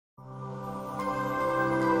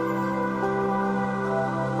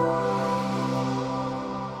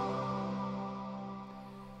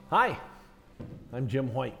Hi, I'm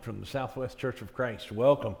Jim White from the Southwest Church of Christ.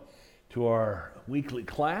 Welcome to our weekly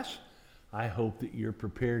class. I hope that you're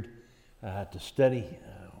prepared to study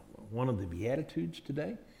one of the Beatitudes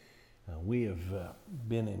today. We have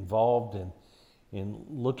been involved in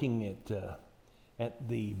looking at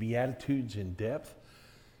the Beatitudes in depth.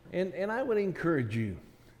 And I would encourage you,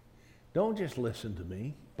 don't just listen to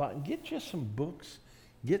me, but get you some books,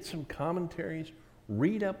 get some commentaries,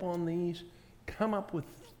 read up on these, come up with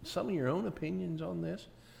some of your own opinions on this.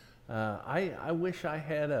 I wish I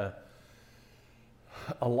had a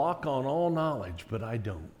lock on all knowledge, but I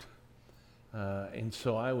don't. And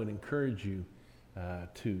so I would encourage you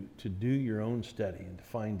to do your own study and to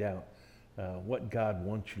find out what God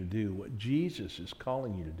wants you to do, what Jesus is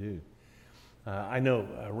calling you to do. I know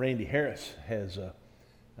Randy Harris has,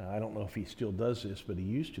 I don't know if he still does this, but he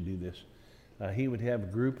used to do this. He would have a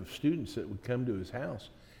group of students that would come to his house,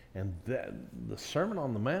 and the Sermon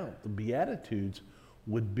on the Mount, the Beatitudes,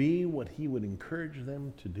 would be what he would encourage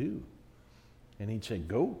them to do. And he'd say,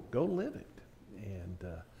 go live it. And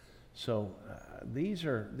so these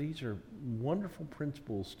are wonderful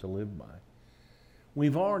principles to live by.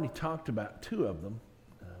 We've already talked about two of them.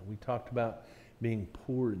 We talked about being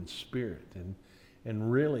poor in spirit,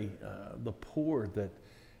 and really the poor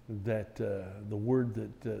that the word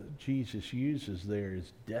that Jesus uses there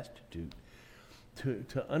is destitute.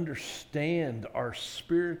 To understand our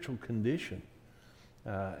spiritual condition.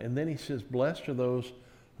 And then he says, blessed are those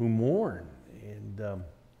who mourn.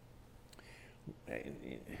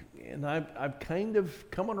 And I've kind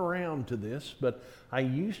of coming around to this, but I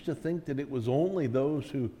used to think that it was only those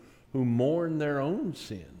who mourn their own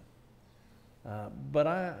sin. But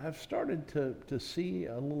I've started to see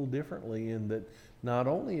a little differently in that not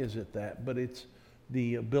only is it that, but it's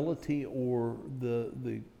the ability or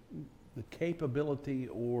the capability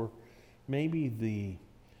or maybe the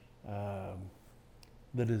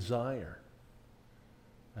desire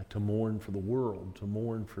to mourn for the world, to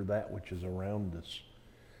mourn for that which is around us,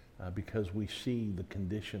 because we see the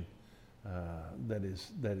condition that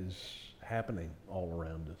is happening all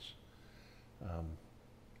around us.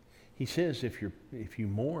 He says, if you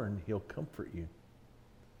mourn, he'll comfort you.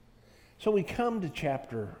 So we come to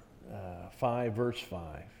chapter 5, verse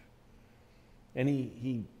 5,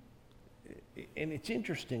 and and it's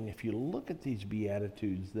interesting, if you look at these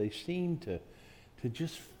Beatitudes, they seem to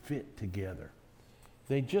just fit together.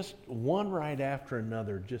 They just, one right after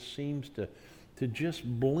another, just seems to just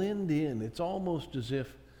blend in. It's almost as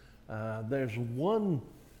if there's one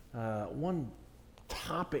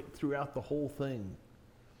topic throughout the whole thing.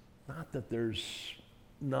 Not that there's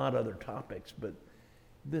not other topics, but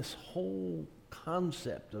this whole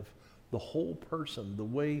concept of the whole person, the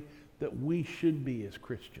way that we should be as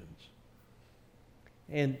Christians.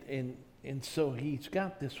 And so he's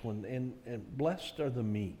got this one, and blessed are the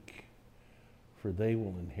meek, for they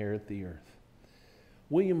will inherit the earth.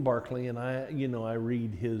 William Barclay, and I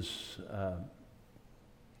read his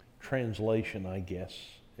translation, I guess,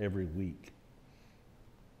 every week.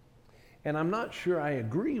 And I'm not sure I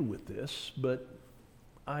agree with this, but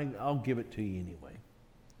I'll give it to you anyway.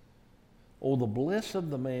 Oh, the bliss of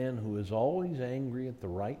the man who is always angry at the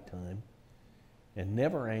right time and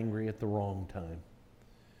never angry at the wrong time,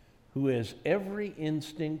 who has every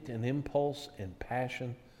instinct and impulse and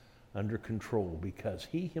passion under control because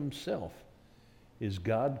he himself is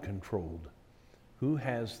God-controlled, who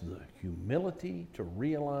has the humility to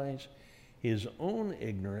realize his own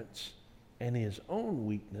ignorance and his own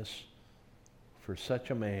weakness. For such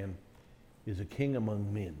a man is a king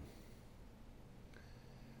among men.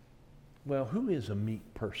 Well, who is a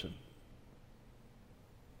meek person?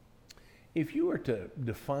 If you were to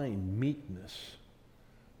define meekness,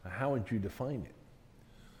 how would you define it?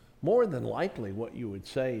 More than likely what you would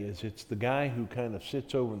say is it's the guy who kind of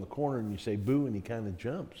sits over in the corner and you say boo and he kind of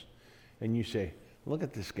jumps. And you say, look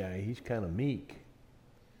at this guy, he's kind of meek.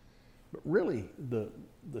 But really the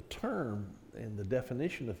term and the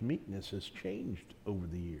definition of meekness has changed over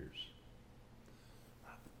the years.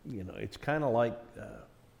 You know, it's kind of like,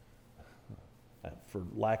 for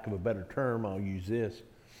lack of a better term, I'll use this,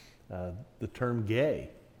 the term gay.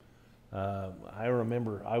 I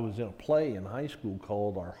remember I was in a play in high school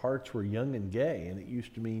called Our Hearts Were Young and Gay, and it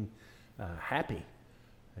used to mean happy.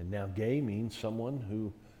 And now gay means someone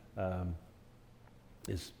who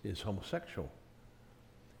is homosexual.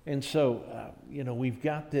 And so, we've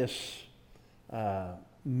got this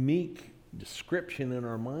meek description in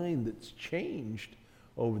our mind that's changed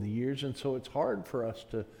over the years, and so it's hard for us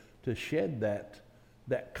to shed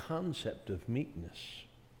that concept of meekness.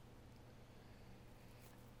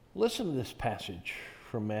 Listen to this passage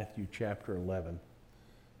from Matthew chapter 11,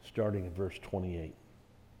 starting in verse 28.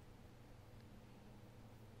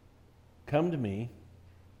 Come to me,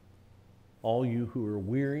 all you who are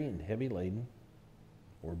weary and heavy laden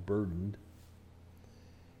or burdened,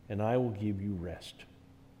 and I will give you rest.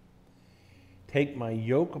 Take my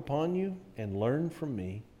yoke upon you and learn from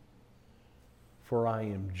me, for I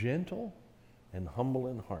am gentle and humble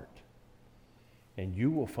in heart, and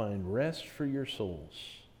you will find rest for your souls.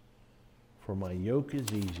 For my yoke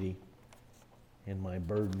is easy and my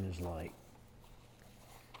burden is light.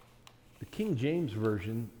 The King James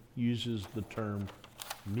Version uses the term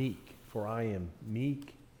meek, for I am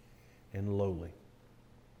meek and lowly.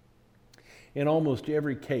 In almost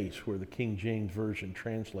every case where the King James Version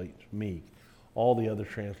translates meek, all the other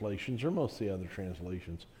translations, or most of the other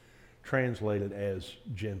translations, translate it as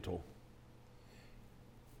gentle.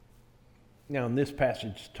 Now, in this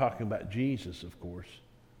passage, it's talking about Jesus, of course.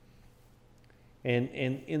 And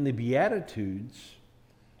in the Beatitudes,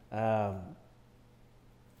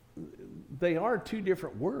 they are two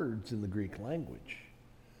different words in the Greek language.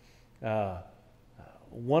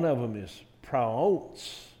 One of them is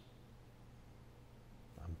praos.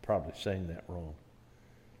 I'm probably saying that wrong.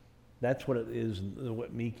 That's what it is,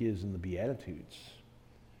 what meek is in the Beatitudes.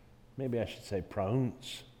 Maybe I should say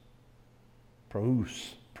praus.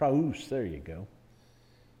 Praus, there you go.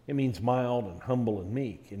 It means mild and humble and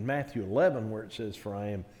meek. In Matthew 11, where it says, for I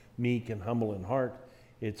am meek and humble in heart,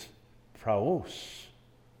 it's praos.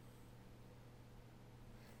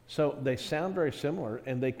 So they sound very similar,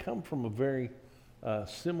 and they come from a very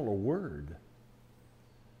similar word.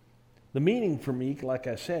 The meaning for meek, like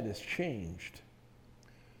I said, has changed.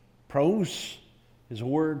 Praus is a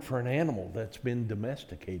word for an animal that's been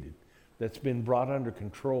domesticated, that's been brought under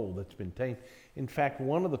control, that's been tamed. In fact,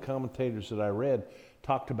 one of the commentators that I read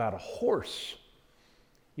talked about a horse.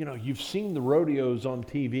 You know, you've seen the rodeos on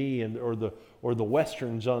TV or the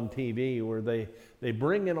westerns on TV where they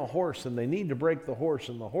bring in a horse and they need to break the horse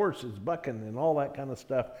and the horse is bucking and all that kind of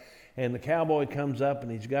stuff. And the cowboy comes up and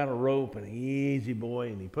he's got a rope and easy boy,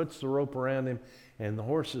 and he puts the rope around him and the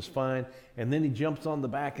horse is fine. And then he jumps on the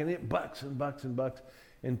back and it bucks and bucks and bucks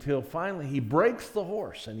until finally he breaks the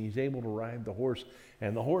horse and he's able to ride the horse,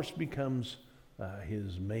 and the horse becomes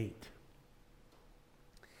his mate.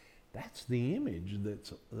 That's the image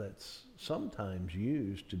that's sometimes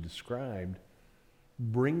used to describe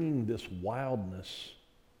bringing this wildness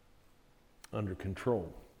under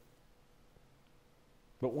control.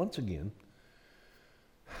 But once again,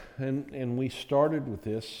 and we started with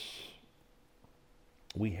this,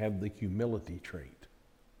 we have the humility trait.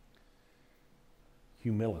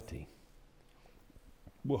 Humility.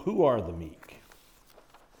 Well, who are the meek?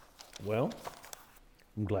 Well,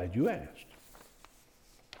 I'm glad you asked.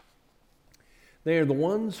 They are the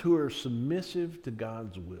ones who are submissive to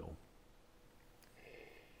God's will.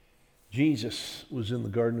 Jesus was in the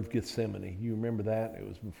Garden of Gethsemane. You remember that? It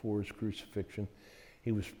was before his crucifixion.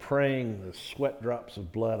 He was praying, the sweat drops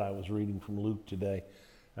of blood. I was reading from Luke today,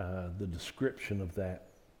 the description of that.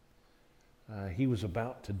 He was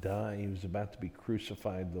about to die. He was about to be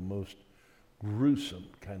crucified, the most gruesome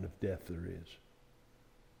kind of death there is.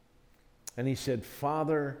 And he said,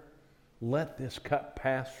 Father, let this cup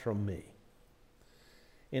pass from me.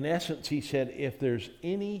 In essence, he said, if there's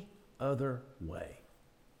any other way.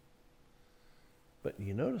 But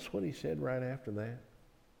you notice what he said right after that?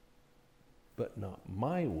 But not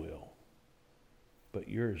my will, but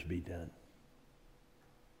yours be done.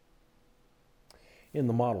 In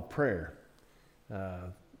the model prayer,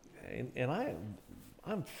 I'm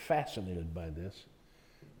fascinated by this.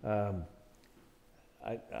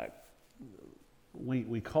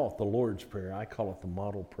 We call it the Lord's Prayer. I call it the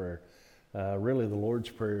model prayer. Really, the Lord's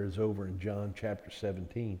Prayer is over in John chapter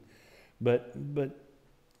 17. But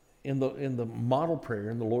in the model prayer,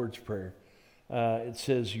 in the Lord's Prayer, it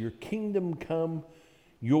says, your kingdom come,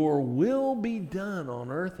 your will be done on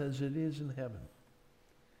earth as it is in heaven.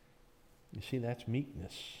 You see, that's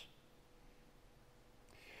meekness.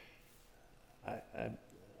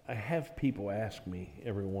 I have people ask me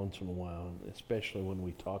every once in a while, especially when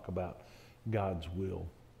we talk about God's will.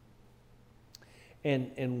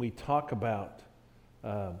 And we talk about,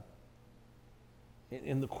 and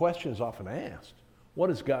the question is often asked, what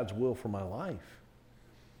is God's will for my life?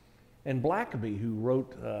 And Blackaby, who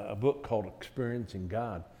wrote a book called Experiencing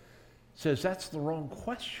God, says that's the wrong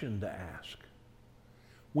question to ask.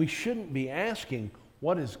 We shouldn't be asking,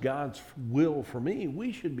 what is God's will for me?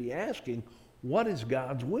 We should be asking, what is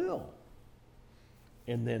God's will?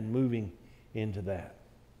 And then moving into that.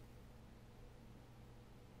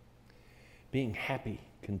 Being happy,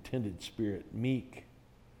 contented spirit, meek,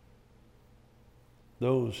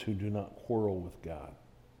 those who do not quarrel with God.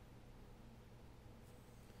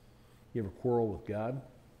 You ever quarrel with God?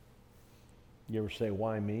 You ever say,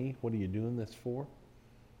 why me? What are you doing this for?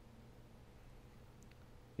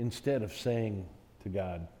 Instead of saying to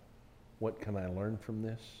God, what can I learn from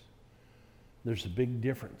this? There's a big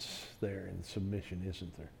difference there in submission,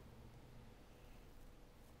 isn't there?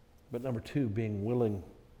 But number two, being willing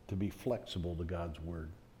to be flexible to God's word.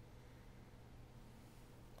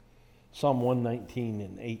 Psalm 119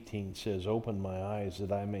 and 18 says, open my eyes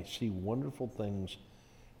that I may see wonderful things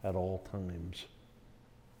at all times.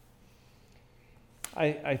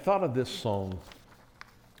 I thought of this song.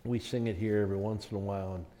 We sing it here every once in a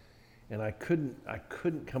while, and I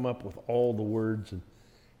couldn't come up with all the words,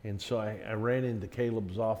 and so I ran into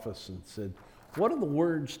Caleb's office and said, what are the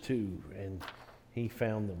words to? And he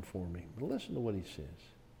found them for me. But listen to what he says,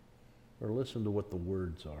 or listen to what the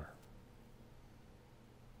words are.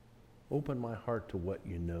 Open my heart to what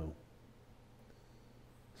you know,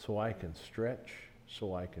 so I can stretch,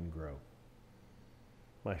 so I can grow.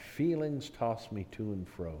 My feelings toss me to and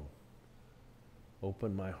fro.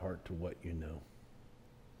 Open my heart to what you know.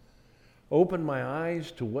 Open my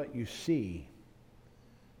eyes to what you see,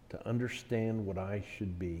 to understand what I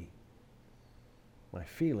should be. My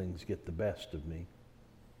feelings get the best of me.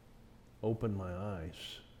 Open my eyes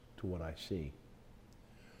to what I see.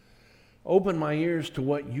 Open my ears to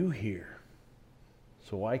what you hear,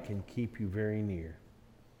 so I can keep you very near.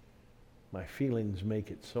 My feelings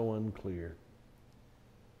make it so unclear.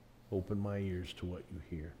 Open my ears to what you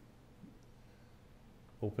hear.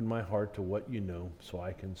 Open my heart to what you know, so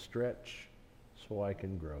I can stretch, so I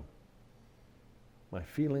can grow. My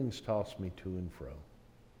feelings toss me to and fro.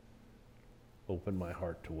 Open my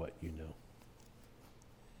heart to what you know.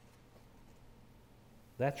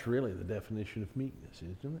 That's really the definition of meekness,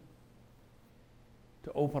 isn't it?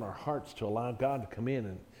 To open our hearts, to allow God to come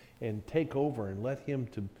in and take over and let him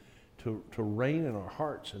to reign in our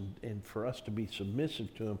hearts, and for us to be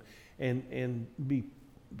submissive to him and be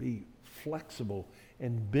flexible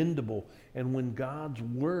and bendable. And when God's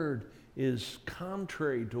word is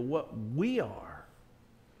contrary to what we are,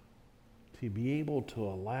 to be able to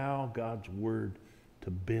allow God's word to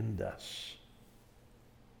bend us.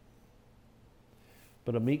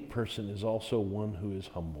 But a meek person is also one who is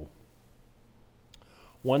humble.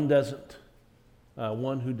 One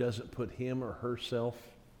who doesn't put him or herself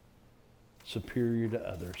superior to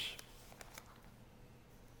others.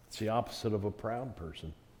 It's the opposite of a proud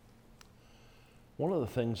person. One of the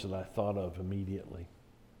things that I thought of immediately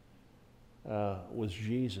was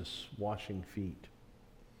Jesus washing feet.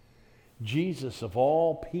 Jesus, of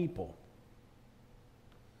all people,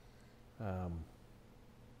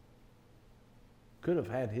 could have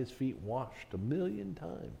had his feet washed 1,000,000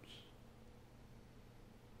 times.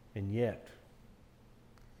 And yet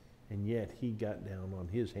he got down on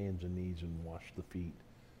his hands and knees and washed the feet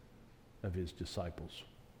of his disciples.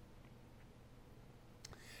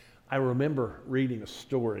 I remember reading a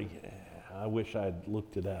story. I wish I'd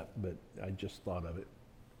looked it up, but I just thought of it.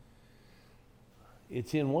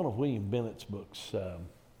 It's in one of William Bennett's books.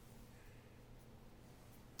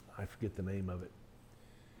 I forget the name of it.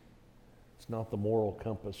 It's not The Moral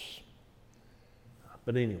Compass.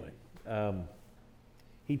 But anyway,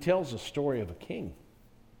 he tells a story of a king.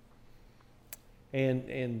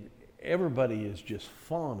 And everybody is just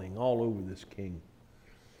fawning all over this king.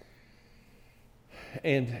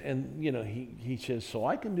 And you know, he says, so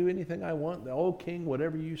I can do anything I want. Oh, king,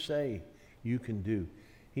 whatever you say, you can do.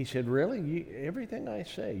 He said, really? Everything I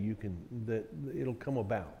say, you can, that it'll come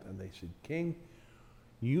about. And they said, king,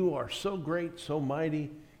 you are so great, so mighty,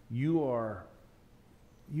 you are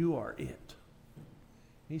it.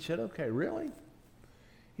 He said, okay, really?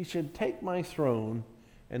 He said, take my throne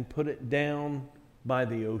and put it down by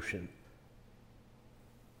the ocean.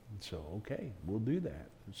 And so, okay, we'll do that.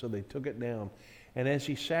 And so they took it down. And as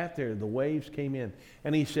he sat there, the waves came in.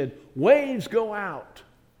 And he said, waves, go out.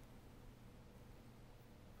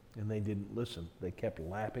 And they didn't listen. They kept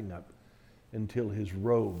lapping up until his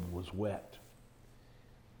robe was wet.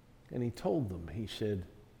 And he told them, he said,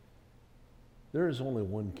 there is only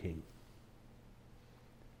one king,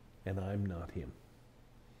 and I'm not him.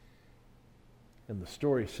 And the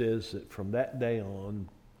story says that from that day on,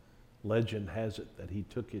 legend has it that he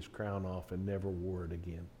took his crown off and never wore it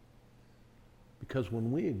again. Because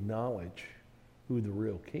when we acknowledge who the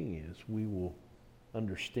real king is, we will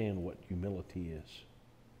understand what humility is.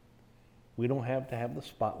 We don't have to have the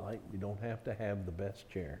spotlight. We don't have to have the best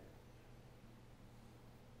chair.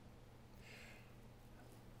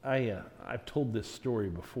 I've told this story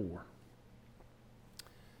before,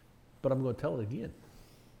 but I'm going to tell it again.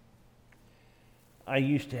 I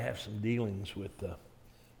used to have some dealings with a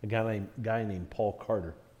guy named Paul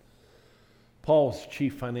Carter. Paul's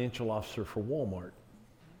chief financial officer for Walmart,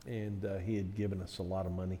 and he had given us a lot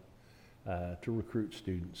of money to recruit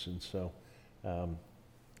students, and so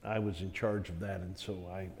I was in charge of that, and so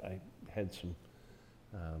I had some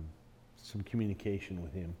communication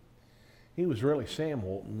with him. He was really Sam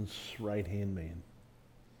Walton's right-hand man.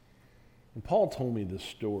 And Paul told me this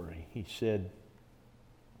story. He said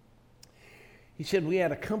we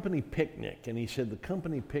had a company picnic, and he said the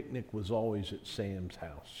company picnic was always at Sam's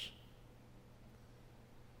house.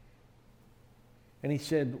 And he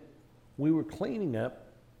said we were cleaning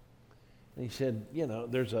up, and he said,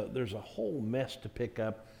 there's a whole mess to pick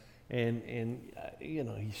up, and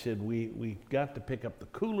he said we got to pick up the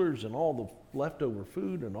coolers and all the leftover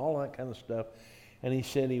food and all that kind of stuff. And he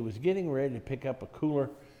said he was getting ready to pick up a cooler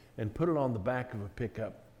and put it on the back of a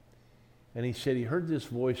pickup. And he said he heard this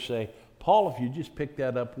voice say, "Paul, if you just pick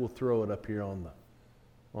that up, we'll throw it up here on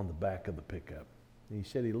the back of the pickup." And he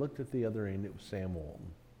said he looked at the other end, it was Sam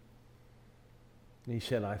Walton. And he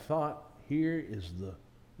said, "I thought, here is the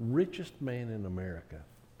richest man in America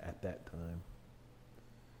at that time."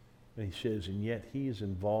 And he says, and yet he is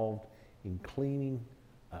involved in cleaning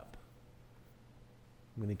up.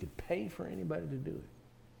 When he could pay for anybody to do it,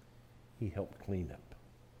 he helped clean up.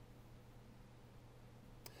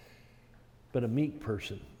 But a meek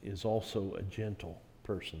person is also a gentle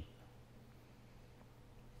person.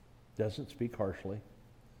 Doesn't speak harshly,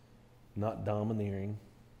 not domineering.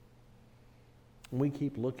 And we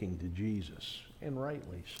keep looking to Jesus, and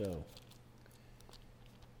rightly so.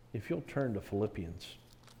 If you'll turn to Philippians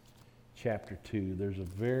chapter 2, there's a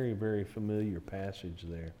very, very familiar passage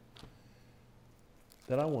there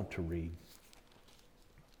that I want to read.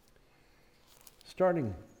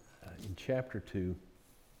 Starting in chapter 2,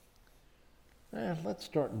 let's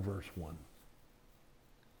start in verse 1.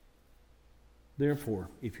 "Therefore,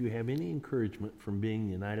 if you have any encouragement from being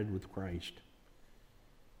united with Christ,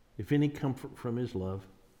 if any comfort from his love,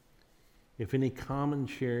 if any common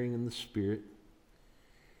sharing in the Spirit,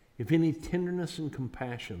 if any tenderness and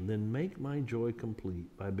compassion, then make my joy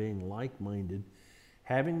complete by being like-minded,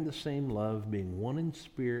 having the same love, being one in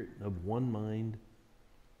spirit, of one mind.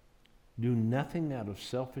 Do nothing out of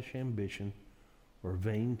selfish ambition or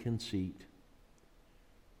vain conceit.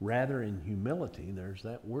 Rather in humility," there's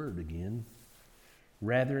that word again,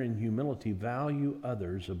 "rather in humility value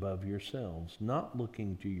others above yourselves, not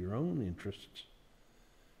looking to your own interests,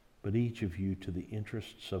 but each of you to the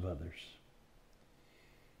interests of others.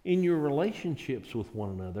 In your relationships with one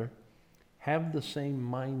another, have the same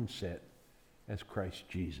mindset as Christ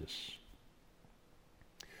Jesus,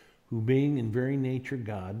 who being in very nature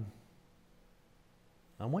God,"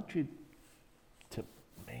 I want you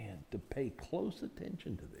to pay close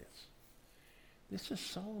attention to this. This is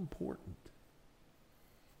so important.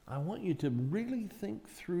 I want you to really think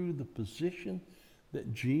through the position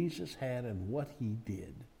that Jesus had and what he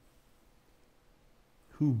did.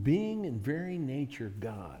 "Who being in very nature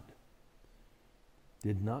God,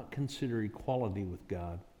 did not consider equality with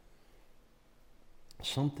God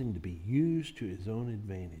something to be used to his own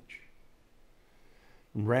advantage.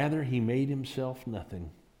 Rather, he made himself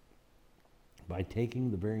nothing by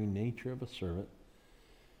taking the very nature of a servant,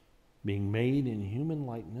 being made in human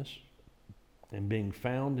likeness, and being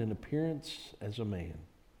found in appearance as a man.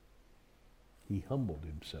 He humbled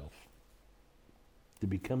himself to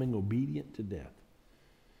becoming obedient to death,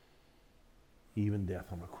 even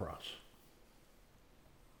death on a cross."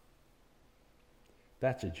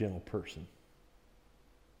 That's a gentle person.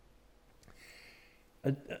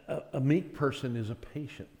 A meek person is a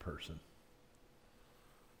patient person.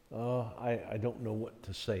 I don't know what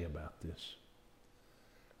to say about this.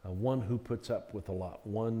 One who puts up with a lot,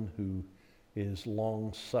 one who is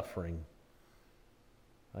long-suffering.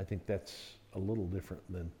 I think that's a little different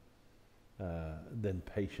than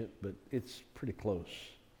patient, but it's pretty close.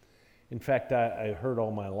 In fact, I heard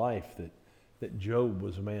all my life that Job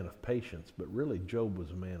was a man of patience, but really Job was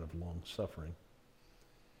a man of long-suffering.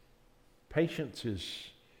 Patience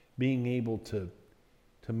is being able to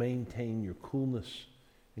maintain your coolness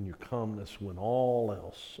and your calmness when all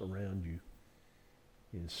else around you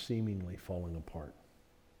is seemingly falling apart.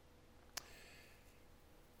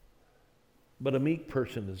 But a meek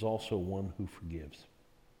person is also one who forgives.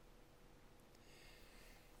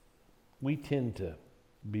 We tend to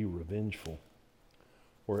be revengeful,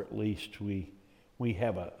 or at least we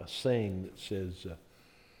have a saying that says,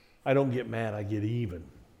 "I don't get mad, I get even,"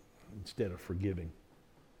 instead of forgiving.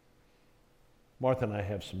 Martha and I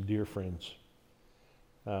have some dear friends.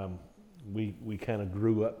 We kind of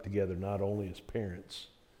grew up together, not only as parents.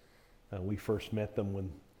 We first met them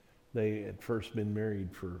when they had first been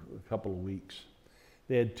married for a couple of weeks.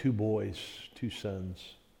 They had two boys, two sons.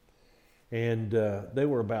 And they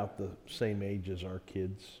were about the same age as our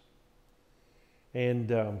kids.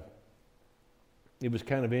 And it was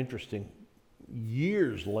kind of interesting.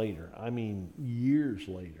 Years later,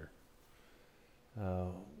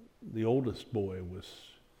 the oldest boy was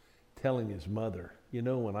telling his mother, you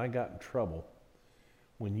know, when I got in trouble,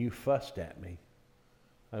 when you fussed at me,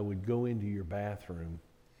 I would go into your bathroom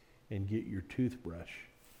and get your toothbrush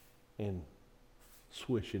and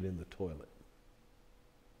swish it in the toilet.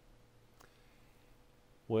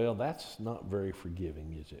 Well, that's not very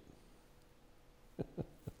forgiving, is it? Of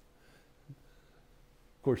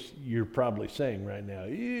course, you're probably saying right now,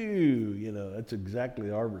 ew, you know, that's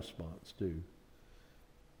exactly our response too.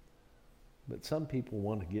 But some people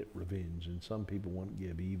want to get revenge, and some people want to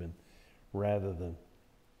give even rather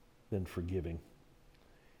than forgiving.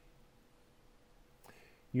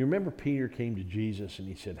 You remember Peter came to Jesus and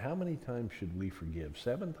he said, how many times should we forgive?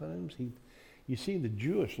 7 times? You see, the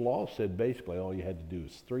Jewish law said basically all you had to do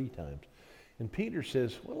was 3 times. And Peter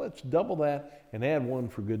says, well, let's double that and add 1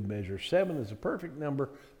 for good measure. 7 is a perfect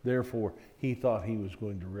number. Therefore, he thought he was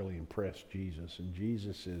going to really impress Jesus. And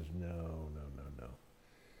Jesus says, no.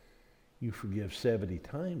 You forgive 70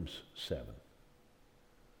 times 7.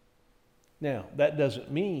 Now, that doesn't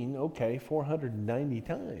mean, okay, 490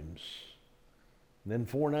 times. And then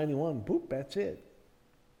 491, boop, that's it.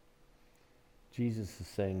 Jesus is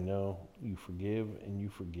saying, no, you forgive and you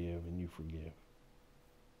forgive and you forgive.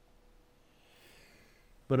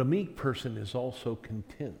 But a meek person is also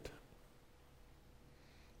content.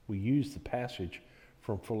 We use the passage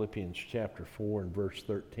from Philippians chapter 4 and verse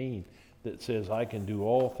 13 that says, I can do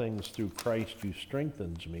all things through Christ who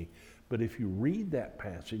strengthens me. But if you read that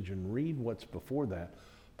passage and read what's before that,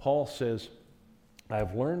 Paul says,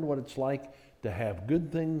 I've learned what it's like to have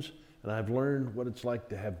good things, and I've learned what it's like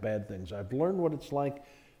to have bad things. I've learned what it's like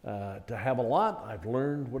to have a lot. I've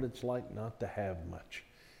learned what it's like not to have much.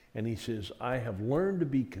 And he says, I have learned to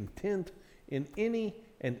be content in any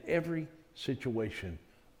and every situation.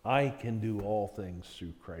 I can do all things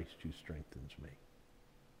through Christ who strengthens me.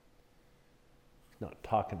 He's not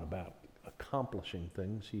talking about accomplishing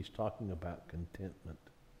things. He's talking about contentment.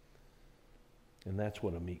 And that's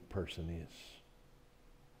what a meek person is.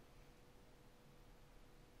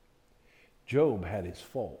 Job had his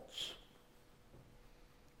faults,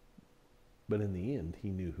 but in the end, he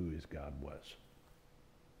knew who his God was.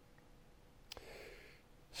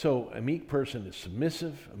 So a meek person is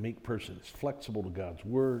submissive, a meek person is flexible to God's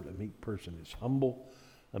word, a meek person is humble,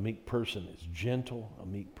 a meek person is gentle, a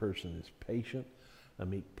meek person is patient, a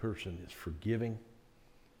meek person is forgiving,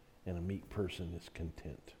 and a meek person is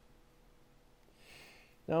content.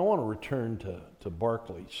 Now I want to return to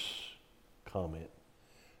Barclay's comment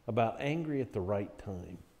about angry at the right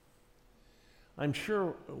time. I'm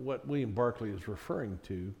sure what William Barclay is referring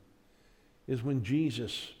to is when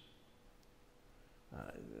Jesus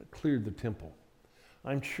cleared the temple.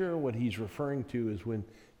 I'm sure what he's referring to is when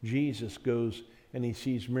Jesus goes and he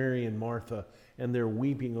sees Mary and Martha and they're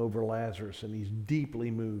weeping over Lazarus and he's deeply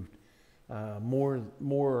moved, more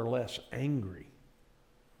or less angry.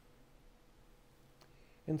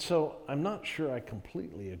 And so I'm not sure I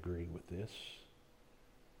completely agree with this.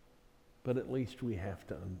 But at least we have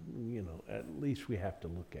to,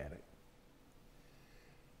 look at it.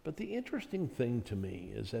 But the interesting thing to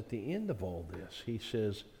me is at the end of all this, he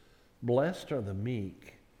says, blessed are the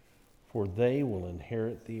meek, for they will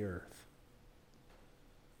inherit the earth.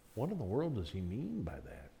 What in the world does he mean by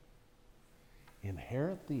that?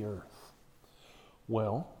 Inherit the earth.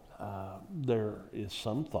 Well, there is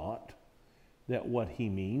some thought that what he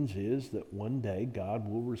means is that one day God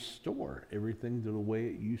will restore everything to the way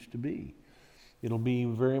it used to be. It'll be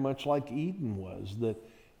very much like Eden was, that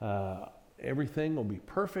everything will be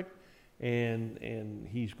perfect, and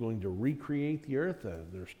he's going to recreate the earth.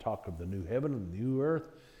 There's talk of the new heaven and the new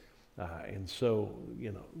earth, and so,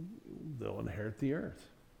 they'll inherit the earth.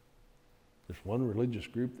 There's one religious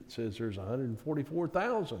group that says there's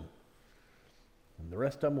 144,000, and the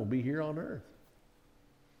rest of them will be here on earth.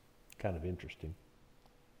 Kind of interesting.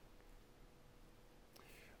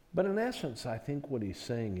 But in essence, I think what he's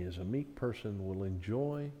saying is a meek person will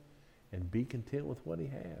enjoy and be content with what he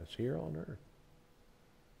has here on earth.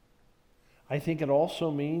 I think it also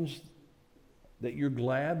means that you're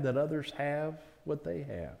glad that others have what they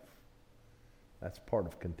have. That's part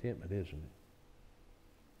of contentment, isn't it?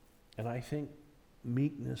 And I think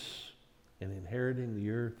meekness and inheriting the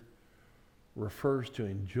earth refers to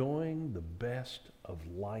enjoying the best of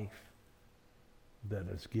life that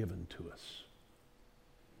is given to us.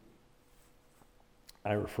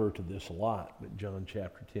 I refer to this a lot, but John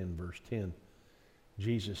chapter 10, verse 10,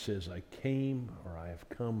 Jesus says, I came, or I have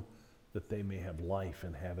come, that they may have life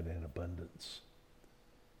and have it in abundance.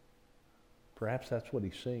 Perhaps that's what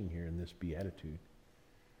he's saying here in this beatitude.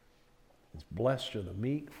 It's blessed are the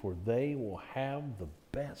meek, for they will have the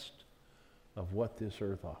best of what this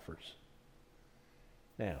earth offers.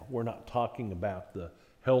 Now, we're not talking about the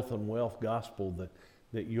health and wealth gospel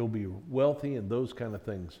that you'll be wealthy and those kind of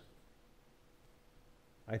things.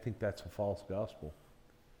 I think that's a false gospel.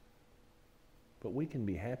 But we can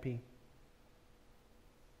be happy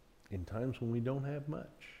in times when we don't have much.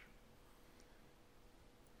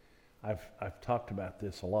 I've talked about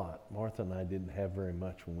this a lot. Martha and I didn't have very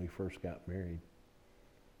much when we first got married.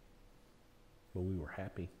 But we were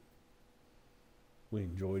happy. We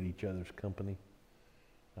enjoyed each other's company.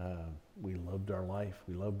 We loved our life.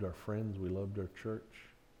 We loved our friends. We loved our church.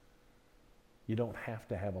 You don't have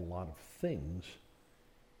to have a lot of things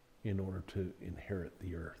in order to inherit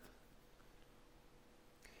the earth.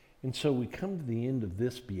 And so we come to the end of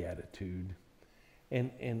this beatitude,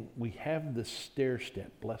 and we have this stair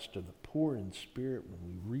step. Blessed are the poor in spirit when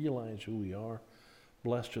we realize who we are.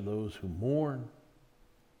 Blessed are those who mourn,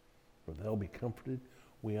 for they'll be comforted.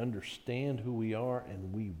 We understand who we are,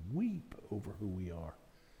 and we weep over who we are.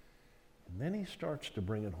 And then he starts to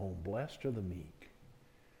bring it home. Blessed are the meek.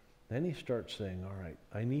 Then he starts saying, all right,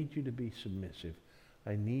 I need you to be submissive.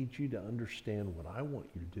 I need you to understand what I want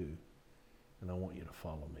you to do, and I want you to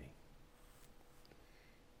follow me.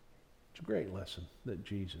 It's a great lesson that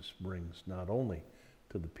Jesus brings not only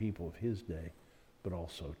to the people of his day, but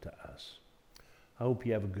also to us. I hope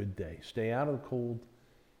you have a good day. Stay out of the cold,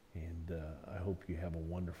 and I hope you have a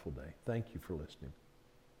wonderful day. Thank you for listening.